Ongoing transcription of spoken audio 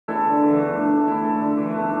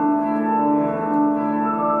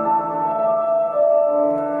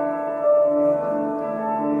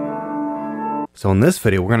So in this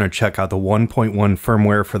video, we're going to check out the 1.1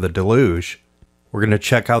 firmware for the Deluge. We're going to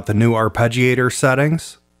check out the new Arpeggiator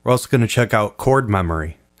settings. We're also going to check out chord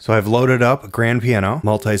memory. So I've loaded up a grand piano,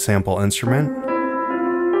 multi-sample instrument.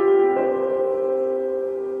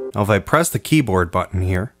 Now if I press the keyboard button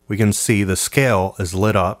here, we can see the scale is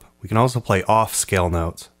lit up. We can also play off scale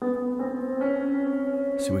notes.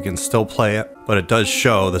 So we can still play it, but it does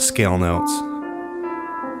show the scale notes.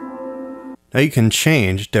 Now you can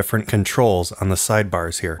change different controls on the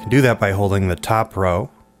sidebars here. You can do that by holding the top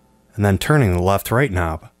row and then turning the left-right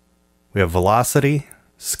knob. We have velocity,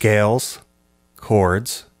 scales,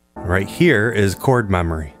 chords. And right here is chord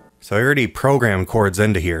memory. So I already programmed chords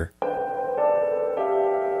into here.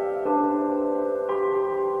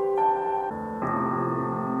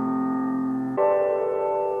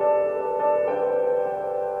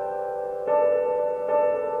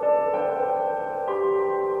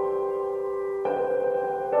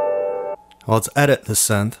 Well, let's edit the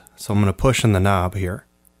synth, so I'm going to push in the knob here.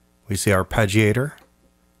 We see Arpeggiator,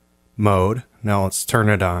 mode. Now let's turn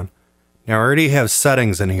it on. Now I already have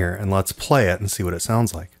settings in here, and let's play it and see what it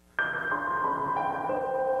sounds like.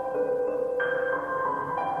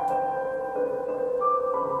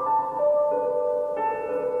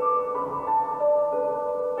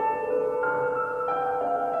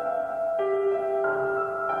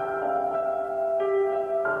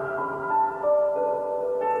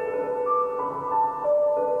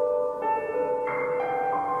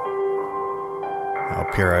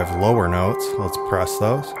 Up here I have lower notes. Let's press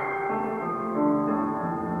those.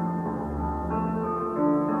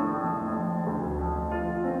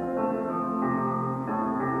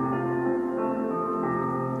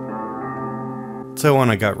 So when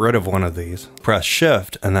I got rid of one of these, press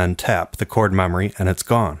shift and then tap the chord memory and it's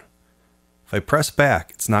gone. If I press back,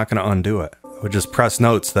 it's not going to undo it. I would just press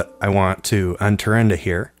notes that I want to enter into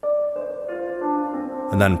here.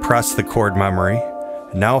 And then press the chord memory.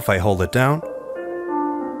 And now if I hold it down,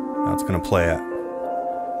 now it's going to play it.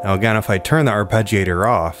 Now again, if I turn the arpeggiator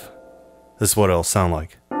off, this is what it'll sound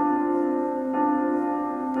like.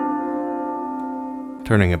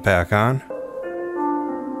 Turning it back on.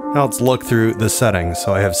 Now let's look through the settings.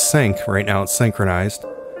 So I have sync. Right now it's synchronized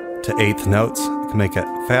to 8th notes. I can make it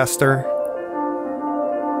faster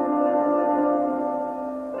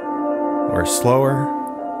or slower.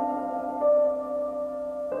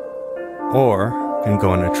 Or I can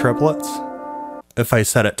go into triplets. If I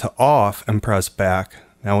set it to off and press back,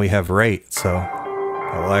 now we have rate, so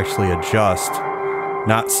it will actually adjust,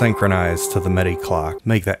 not synchronize to the MIDI clock.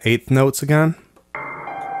 Make that 8th notes again.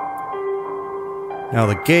 Now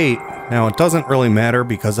the gate, now it doesn't really matter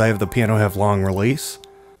because I have the piano have long release.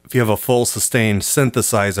 If you have a full sustained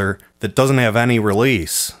synthesizer that doesn't have any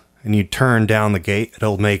release and you turn down the gate,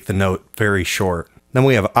 it'll make the note very short. Then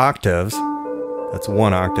we have octaves. That's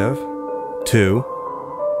 1 octave, 2,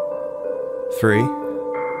 3.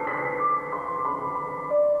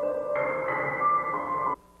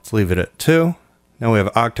 Let's leave it at 2. Now we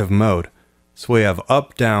have octave mode. So we have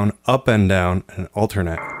up, and down, and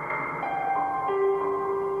alternate.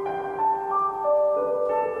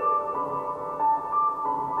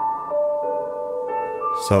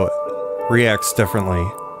 So it reacts differently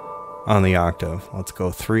on the octave. Let's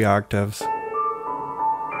go 3 octaves.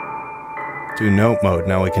 Do note mode.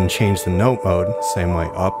 Now we can change the note mode. Same way,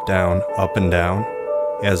 up and down,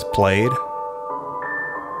 as played.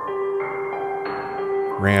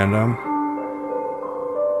 Random.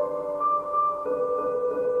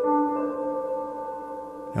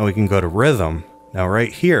 Now we can go to rhythm. Now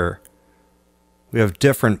right here, we have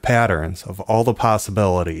different patterns of all the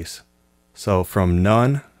possibilities. So from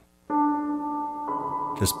none,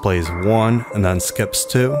 just plays 1 and then skips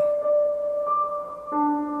 2.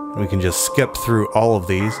 We can just skip through all of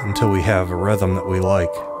these until we have a rhythm that we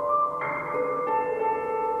like.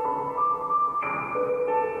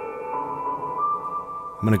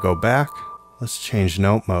 I'm going to go back. Let's change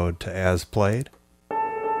note mode to as played.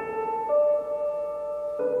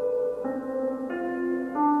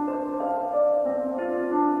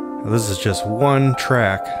 Now this is just one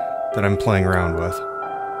track that I'm playing around with.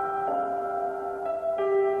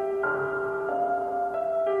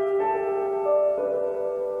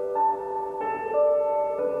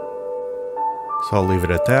 So I'll leave it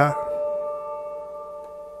at that.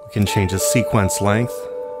 We can change the sequence length.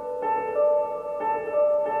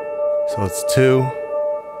 So it's 2,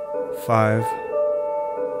 5,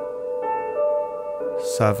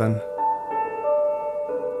 7.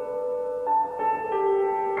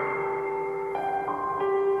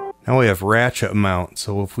 Now we have ratchet amount,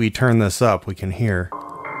 so if we turn this up, we can hear.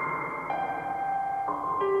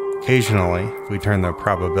 Occasionally, if we turn the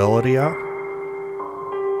probability up,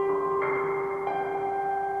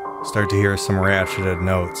 Start to hear some ratcheted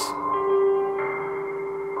notes.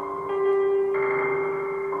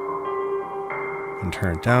 And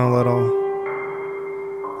turn it down a little.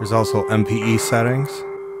 There's also MPE settings.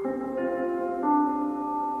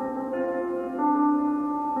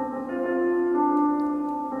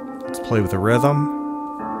 Let's play with the rhythm.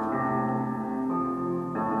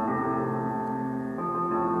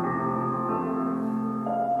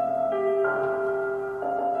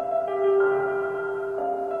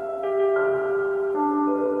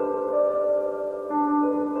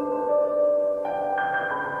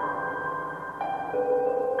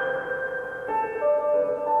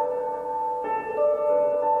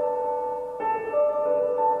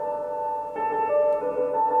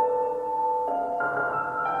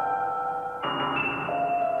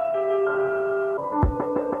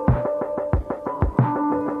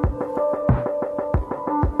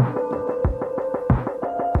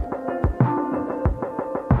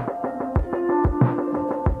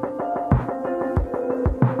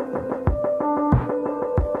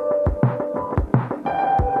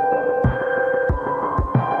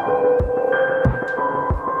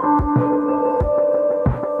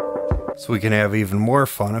 So we can have even more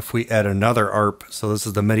fun if we add another ARP. So this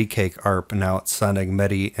is the MIDI cake ARP, and now it's sending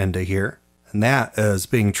MIDI into here. And that is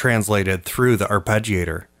being translated through the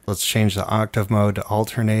arpeggiator. Let's change the octave mode to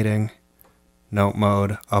alternating, note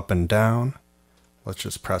mode up and down. Let's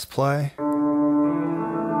just press play.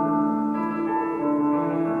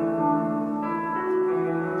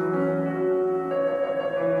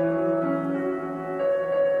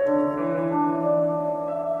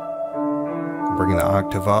 Bring the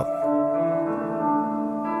octave up.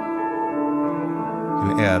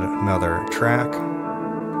 And add another track.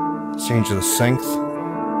 Let's change the synth